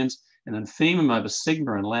Lagrangians and then infimum over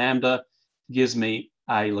sigma and lambda gives me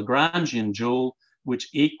a Lagrangian dual, which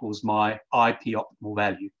equals my IP optimal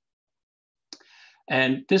value.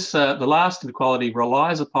 And this, the last inequality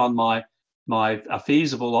relies upon my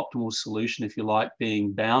feasible optimal solution, if you like,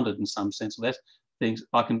 being bounded in some sense. So that's things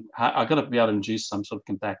I've got to be able to induce some sort of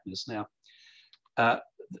compactness. Now,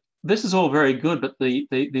 this is all very good, but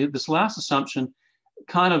this last assumption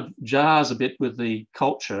kind of jars a bit with the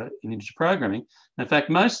culture in integer programming. In fact,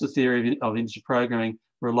 most of the theory of integer programming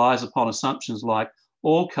relies upon assumptions like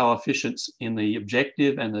all coefficients in the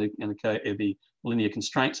objective and the linear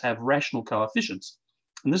constraints have rational coefficients.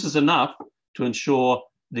 And this is enough to ensure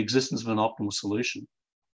the existence of an optimal solution.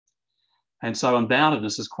 And so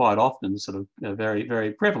unboundedness is quite often sort of very,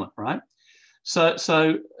 very prevalent, right?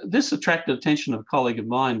 So this attracted attention of a colleague of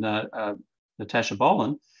mine, Natasha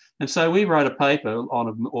Boland. And so we wrote a paper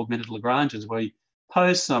on augmented Lagrangians where we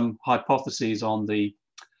posed some hypotheses on the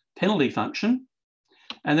penalty function.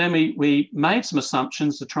 And then we made some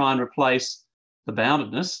assumptions to try and replace the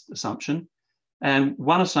boundedness assumption. And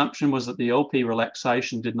one assumption was that the LP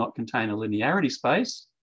relaxation did not contain a linearity space,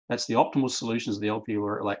 That's the optimal solutions of the LP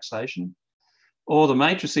relaxation. Or the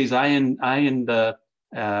matrices A and the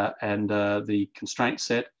constraint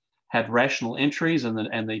set had rational entries, and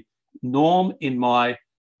the norm in my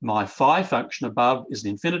phi function above is the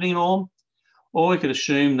infinity norm. Or we could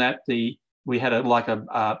assume that we had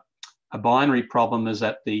a binary problem, is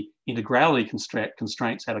that the integrality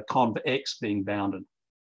constraints had a conv x being bounded.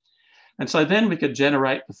 And so then we could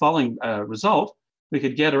generate the following result. We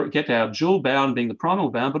could get our dual bound being the primal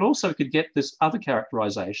bound, but also we could get this other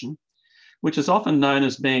characterization, which is often known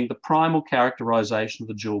as being the primal characterization of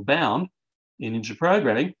the dual bound in integer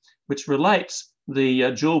programming, which relates the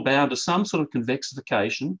dual bound to some sort of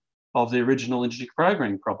convexification of the original integer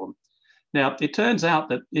programming problem. Now, it turns out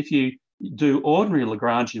that if you do ordinary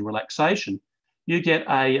Lagrangian relaxation, you get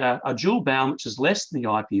a dual bound which is less than the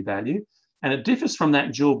IP value, and it differs from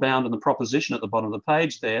that dual bound in the proposition at the bottom of the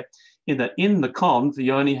page there, in that in the conv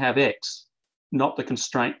you only have x, not the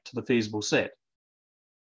constraint to the feasible set.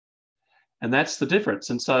 And that's the difference.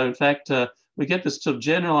 And so, in fact, we get this sort of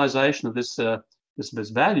generalization of this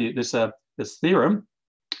theorem.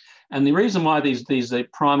 And the reason why these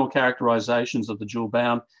primal characterizations of the dual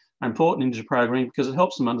bound are important in integer programming, because it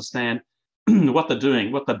helps them understand what they're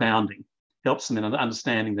doing, what they're bounding. Helps them in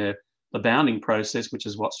understanding the bounding process, which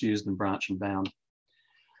is what's used in branch and bound.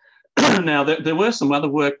 Now, there were some other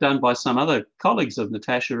work done by some other colleagues of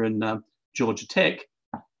Natasha and Georgia Tech,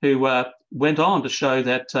 who went on to show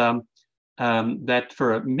that that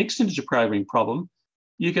for a mixed integer programming problem,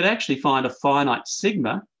 you could actually find a finite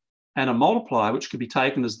sigma and a multiplier, which could be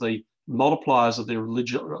taken as the multipliers of the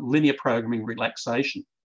linear programming relaxation.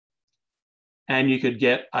 And you could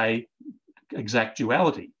get a exact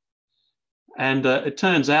duality. And it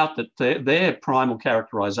turns out that their primal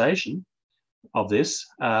characterization of this,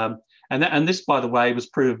 and this, by the way, was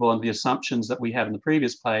provable on the assumptions that we have in the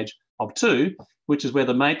previous page of 2, which is where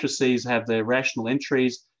the matrices have their rational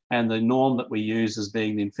entries and the norm that we use as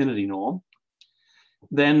being the infinity norm.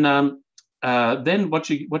 Then what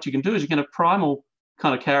you can do is you can have primal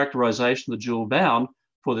kind of characterization of the dual bound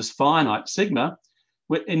for this finite sigma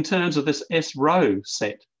in terms of this S row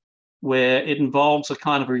set, where it involves a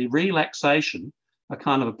kind of a relaxation, a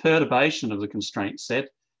kind of a perturbation of the constraint set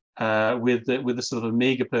with a sort of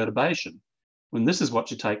omega perturbation. When this is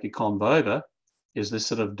what you take your conv over, is this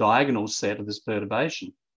sort of diagonal set of this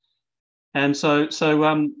perturbation. And so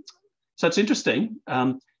it's interesting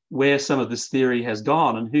where some of this theory has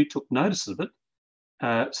gone and who took notice of it.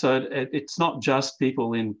 So it's not just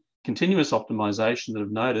people in continuous optimization that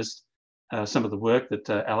have noticed some of the work that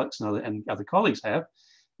Alex and other colleagues have.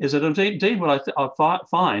 Is that indeed what I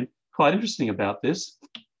find quite interesting about this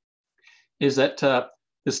is that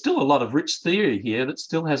there's still a lot of rich theory here that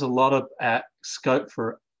still has a lot of scope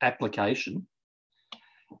for application.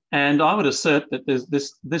 And I would assert that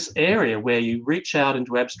there's this area where you reach out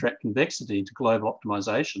into abstract convexity, into global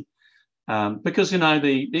optimization, because, you know,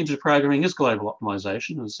 the integer programming is global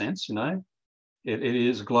optimization in a sense, you know, it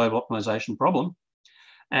is a global optimization problem.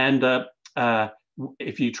 And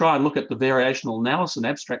if you try and look at the variational analysis and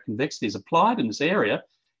abstract convexity is applied in this area,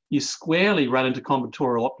 you squarely run into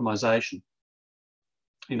combinatorial optimization.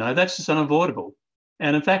 You know, that's just unavoidable.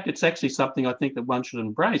 And in fact, it's actually something I think that one should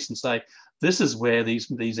embrace and say, this is where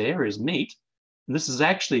these areas meet. And this is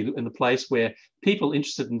actually in the place where people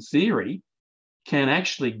interested in theory can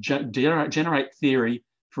actually generate theory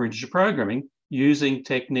for integer programming using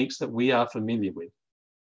techniques that we are familiar with.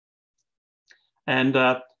 And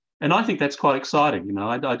I think that's quite exciting, you know,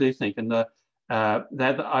 I do think, and that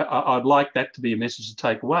I'd like that to be a message to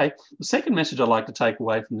take away. The second message I'd like to take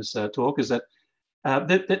away from this talk is that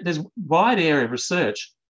there's a wide area of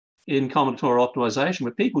research in combinatorial optimization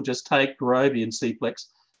where people just take Gurobi and Cplex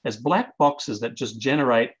as black boxes that just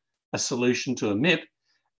generate a solution to a MIP,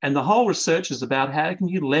 and the whole research is about how can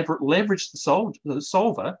you leverage the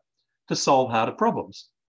solver to solve harder problems.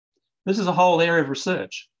 This is a whole area of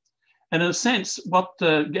research. And in a sense, what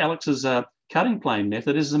Alex's cutting plane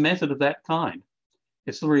method is a method of that kind.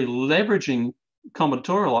 It's really leveraging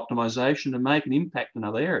combinatorial optimization to make an impact in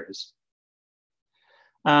other areas.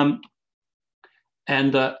 And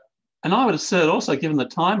I would assert also, given the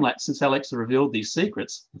time lapse since Alex revealed these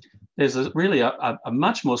secrets, there's really a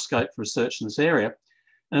much more scope for research in this area.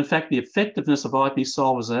 And in fact, the effectiveness of IP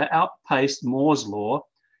solvers has outpaced Moore's law,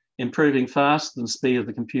 improving faster than the speed of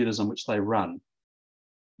the computers on which they run.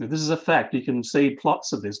 Now, this is a fact. You can see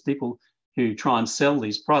plots of this. People who try and sell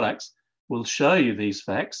these products will show you these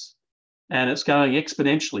facts, and it's going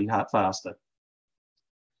exponentially faster.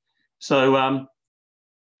 So,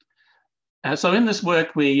 so in this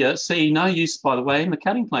work, we see no use, by the way, in the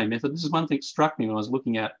cutting plane method. This is one thing that struck me when I was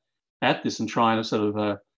looking at this and trying to sort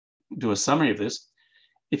of do a summary of this.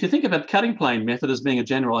 If you think about the cutting plane method as being a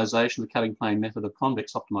generalization of the cutting plane method of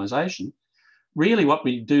convex optimization, really what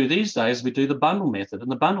we do these days, we do the bundle method. And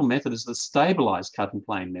the bundle method is the stabilized cutting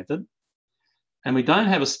plane method. And we don't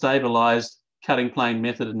have a stabilized cutting plane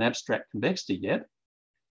method in abstract convexity yet.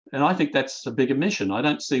 And I think that's a big omission. I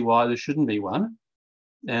don't see why there shouldn't be one.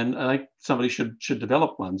 And I think somebody should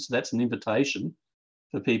develop one. So that's an invitation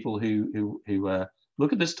for people who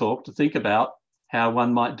look at this talk to think about how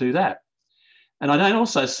one might do that. And I don't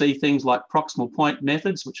also see things like proximal point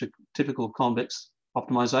methods, which are typical of convex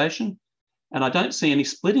optimization. And I don't see any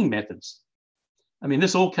splitting methods. I mean,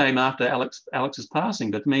 this all came after Alex's passing,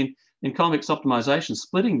 but I mean, in convex optimization,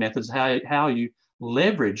 splitting methods, how you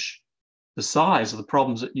leverage the size of the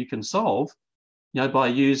problems that you can solve, you know,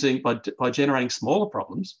 by generating smaller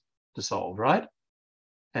problems to solve, right?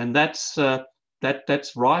 And that's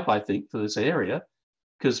ripe, I think, for this area,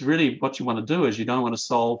 because really what you want to do is you don't want to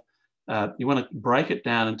solve, you want to break it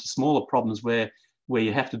down into smaller problems where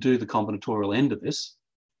you have to do the combinatorial end of this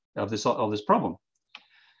problem.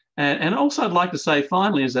 And also I'd like to say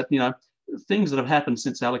finally is that, you know, things that have happened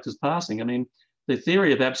since Alex's passing. I mean, the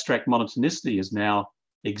theory of abstract monotonicity is now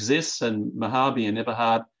exists, and Mojave and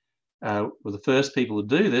Eberhard were the first people to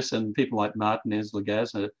do this, and people like Martinez,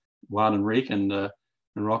 Legaz, Juan Enrique, and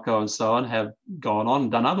Rocco and so on have gone on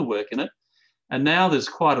and done other work in it. And now there's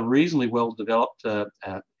quite a reasonably well-developed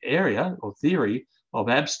area or theory of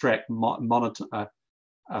abstract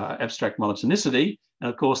monotonicity. And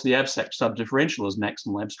of course, the abstract subdifferential is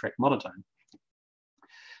maximal abstract monotone.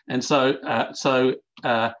 And so,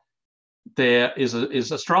 there is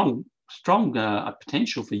a strong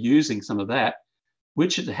potential for using some of that,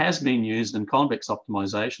 which it has been used in convex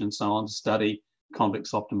optimization and so on to study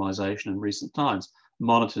convex optimization in recent times.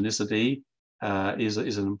 Monotonicity is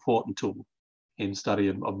an important tool in study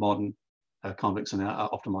of modern convex and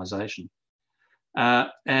optimization.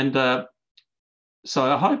 So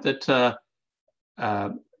I hope that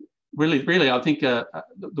really, I think the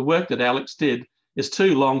work that Alex did is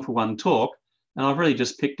too long for one talk, and I've really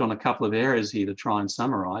just picked on a couple of areas here to try and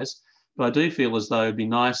summarize. But I do feel as though it'd be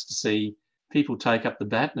nice to see people take up the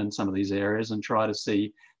baton in some of these areas and try to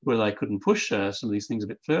see whether they couldn't push some of these things a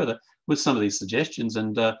bit further with some of these suggestions.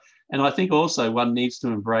 And I think also one needs to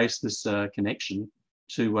embrace this connection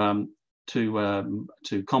to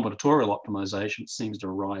combinatorial optimization. It seems to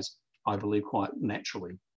arise, I believe, quite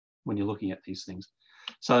naturally when you're looking at these things.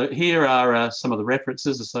 So here are some of the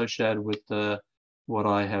references associated with what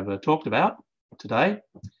I have talked about today.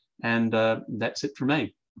 And that's it from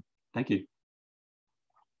me. Thank you.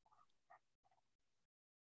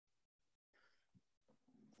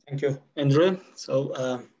 Thank you, Andrew.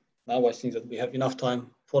 So now I think that we have enough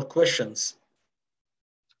time for questions.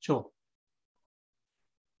 Sure.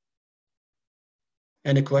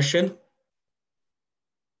 Any question?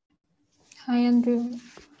 Hi, Andrew.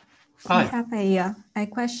 Hi. I have a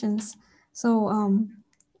questions. So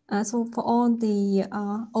so for all the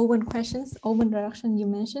open questions, open direction you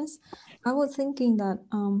mentioned, I was thinking that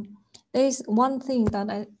there is one thing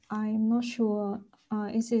that I'm not sure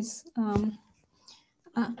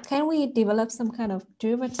can we develop some kind of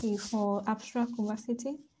derivative for abstract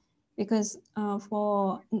convexity? Because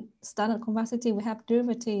for standard convexity, we have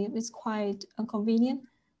derivative. It's quite inconvenient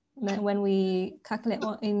when we calculate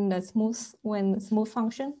in the smooth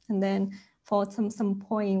function, and then for some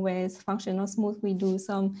point where it's functional smooth, we do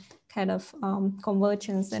some kind of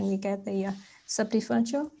convergence and we get the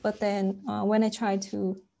subdifferential. But then when I try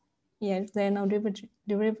to, there are no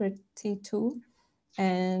derivative too.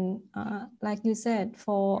 And like you said,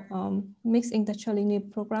 for mixed interlinear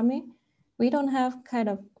programming, we don't have kind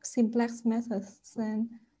of simplex methods. And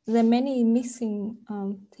there are many missing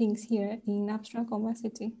things here in abstract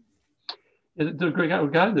convexity.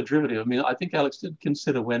 Regarding the derivative, I mean, I think Alex did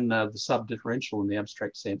consider when the subdifferential in the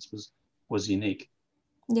abstract sense was unique.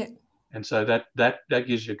 Yeah. And so that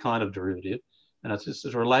gives you a kind of derivative, and it's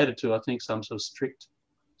related to, I think, some sort of strict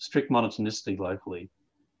monotonicity locally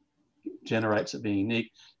generates it being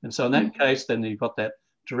unique. And so in that case, then you've got that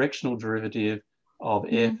directional derivative of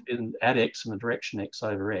f at x in the direction x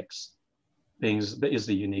over x is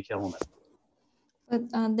the unique element. But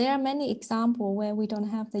there are many examples where we don't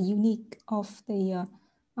have the unique of the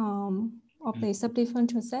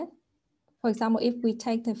subdifferential set. For example, if we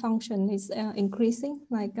take the function is increasing,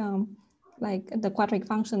 like the quadratic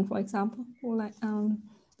function, for example, or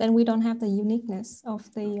then we don't have the uniqueness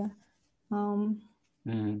of the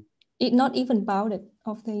it not even bounded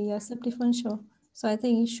of the subdifferential. So I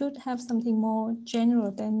think it should have something more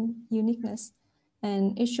general than uniqueness,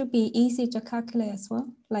 and it should be easy to calculate as well,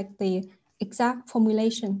 like the exact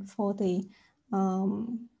formulation for the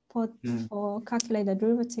for calculate the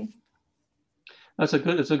derivative. That's a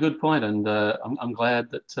good point, and I'm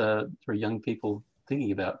glad that there are young people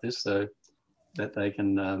thinking about this, so that they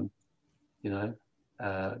can, you know,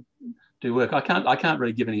 do work. I can't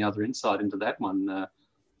really give any other insight into that one.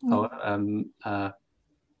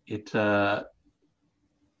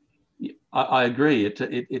 I agree.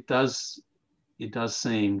 It does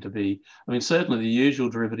seem to be. I mean, certainly the usual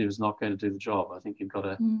derivative is not going to do the job. I think you've got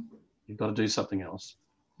to do something else.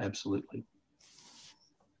 Absolutely.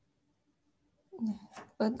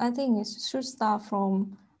 But I think it should start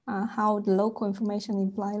from how the local information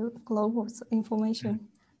imply global information.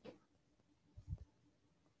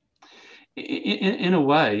 In a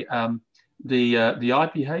way, the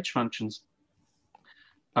IPH functions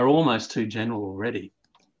are almost too general already,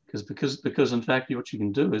 because in fact what you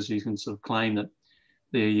can do is you can sort of claim that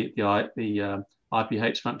the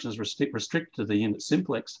IPH functions restrict to the unit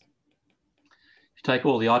simplex. If you take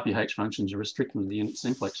all the IPH functions and restrict them to the unit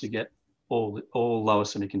simplex, you get all lower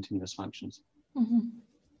semi-continuous functions. Mm-hmm.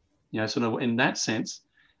 You know, so in that sense,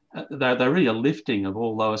 they're really a lifting of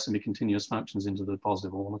all lower semi-continuous functions into the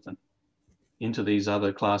positive ornithine, into these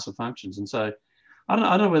other class of functions. And so I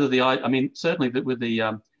don't know whether I mean, certainly that with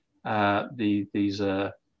these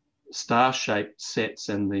star-shaped sets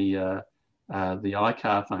and the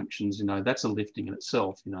ICAR functions, you know, that's a lifting in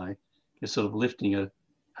itself. You know, you're sort of lifting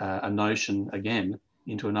a notion again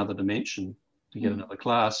into another dimension to get another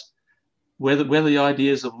class. Whether the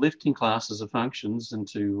ideas of lifting classes of functions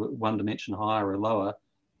into one dimension higher or lower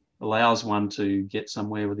allows one to get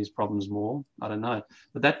somewhere with these problems more, I don't know.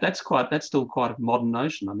 But that's still quite a modern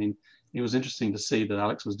notion. I mean, it was interesting to see that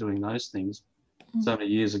Alex was doing those things so many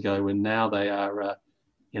years ago, when now they are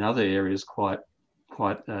in other areas quite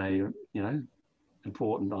a, you know,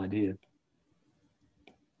 important idea.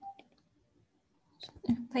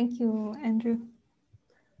 Thank you, Andrew.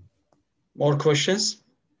 More questions?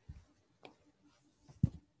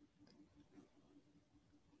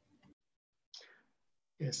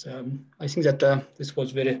 Yes, I think that this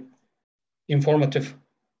was very informative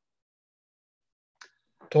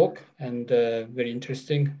talk and very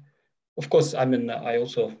interesting. Of course, I mean, I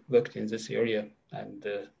also worked in this area, and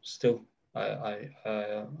still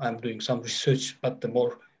I'm doing some research, but the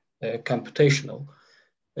more computational.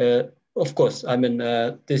 Of course, I mean,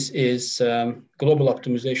 this is global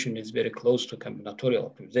optimization is very close to combinatorial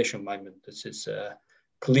optimization. I mean, this is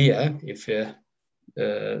clear. If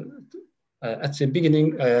at the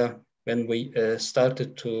beginning, when we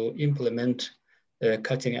started to implement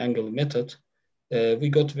cutting angle method, we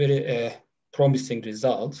got very promising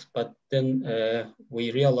results, but then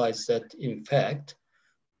we realized that in fact,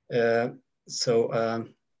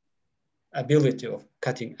 ability of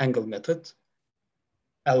cutting angle method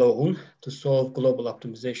alone to solve global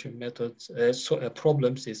optimization methods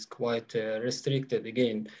problems is quite restricted.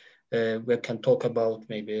 Again, we can talk about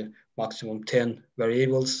maybe maximum 10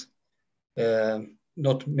 variables,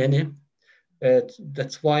 not many.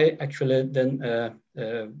 That's why actually then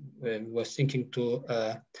we're thinking to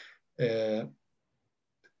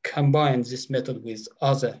combine this method with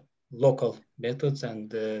other local methods and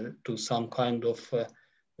do some kind of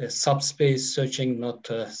subspace searching, not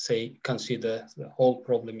say consider the whole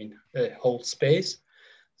problem in whole space.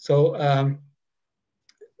 So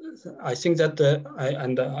I think that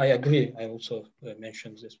I agree. I also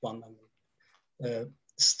mentioned this one.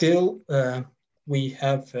 Still, we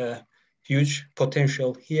have huge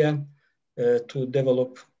potential here to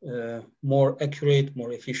develop more accurate,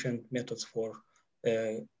 more efficient methods for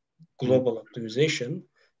global optimization,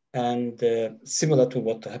 and similar to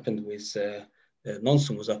what happened with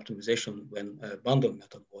non-smooth optimization when bundle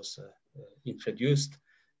method was introduced,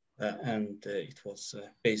 and it was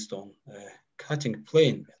based on cutting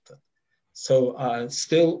plane method. So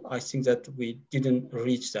still, I think that we didn't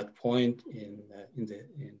reach that point in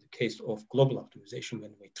the case of global optimization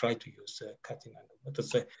when we try to use cutting angle. But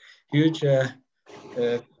it's a huge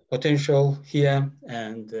potential here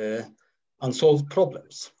and unsolved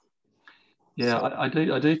problems. Yeah, so,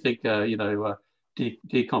 I do think you know,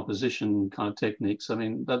 decomposition kind of techniques. I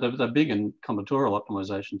mean, they're big in combinatorial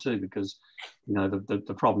optimization too, because you know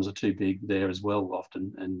the problems are too big there as well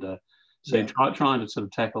often, and so yeah. Trying to sort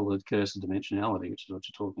of tackle the cursor dimensionality, which is what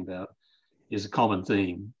you're talking about, is a common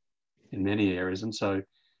theme in many areas. And so,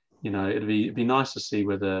 you know, it'd be nice to see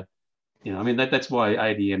whether, you know, I mean, that's why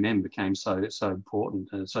ADMM became so important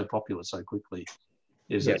and so popular so quickly,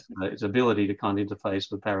 is its ability to kind of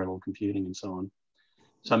interface with parallel computing and so on.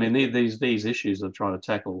 So I mean, these issues of trying to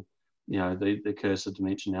tackle, you know, the cursor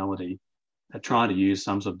dimensionality, are trying to use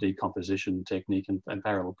some sort of decomposition technique and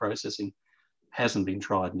parallel processing hasn't been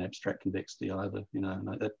tried in abstract convexity either. You know,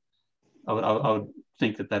 that I would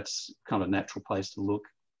think that that's kind of a natural place to look.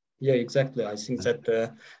 Yeah, exactly. I think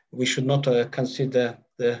that we should not consider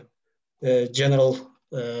the general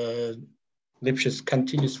Lipschitz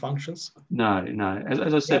continuous functions. No.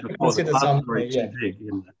 As I said before, the class is already too big,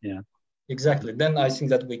 isn't it? Yeah. Exactly. Then I think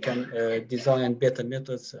that we can design better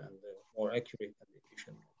methods and more accurate and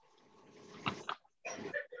efficient.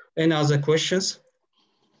 Any other questions?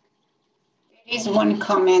 There is one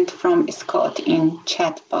comment from Scott in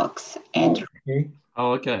chat box. Andrew. Okay.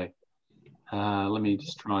 Oh, okay. Let me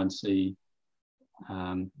just try and see.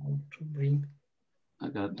 I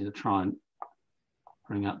got to try and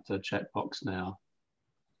bring up the chat box now.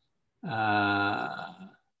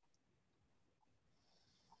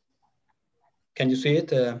 Can you see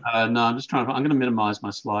it? No, I'm just trying. I'm going to minimize my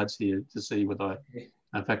slides here to see whether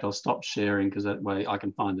in fact, I'll stop sharing because that way I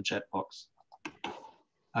can find the chat box.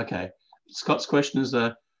 Okay. Scott's question is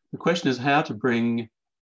the question is how to bring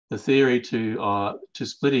the theory to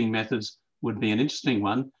splitting methods would be an interesting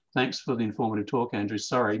one. Thanks for the informative talk, Andrew.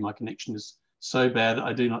 Sorry, my connection is so bad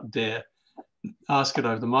I do not dare ask it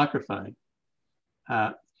over the microphone.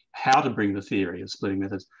 How to bring the theory of splitting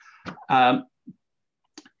methods.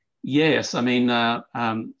 Yes, I mean, that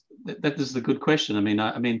is the good question. I mean,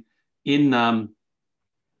 I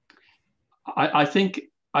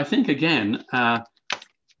think again,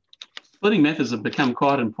 splitting methods have become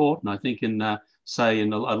quite important. I think in say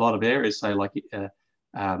in a lot of areas, say like in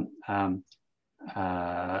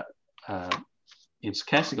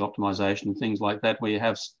stochastic optimization and things like that, where you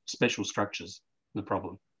have special structures in the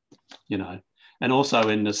problem, you know, and also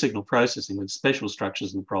in the signal processing with special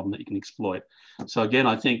structures in the problem that you can exploit. So again,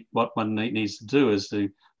 I think what one needs to do is to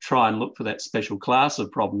try and look for that special class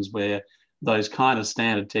of problems where those kind of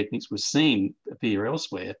standard techniques we've seen appear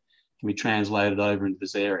elsewhere can be translated over into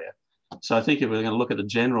this area. So I think if we're going to look at a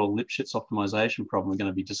general Lipschitz optimization problem, we're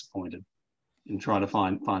going to be disappointed in trying to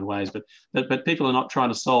find ways. But people are not trying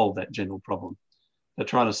to solve that general problem. They're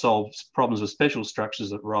trying to solve problems with special structures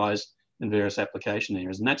that rise in various application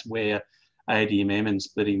areas, and that's where ADMM and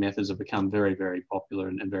splitting methods have become very, very popular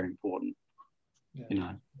and very important. Yeah. You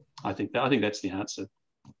know, I think that's the answer.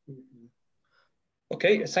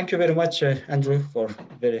 Okay, thank you very much, Andrew, for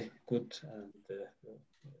very good and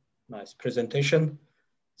nice presentation.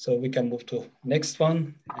 So we can move to next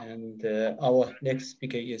one, and our next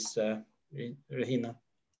speaker is Regina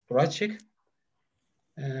Poracik,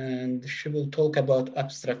 and she will talk about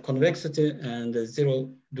abstract convexity and the zero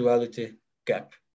duality gap.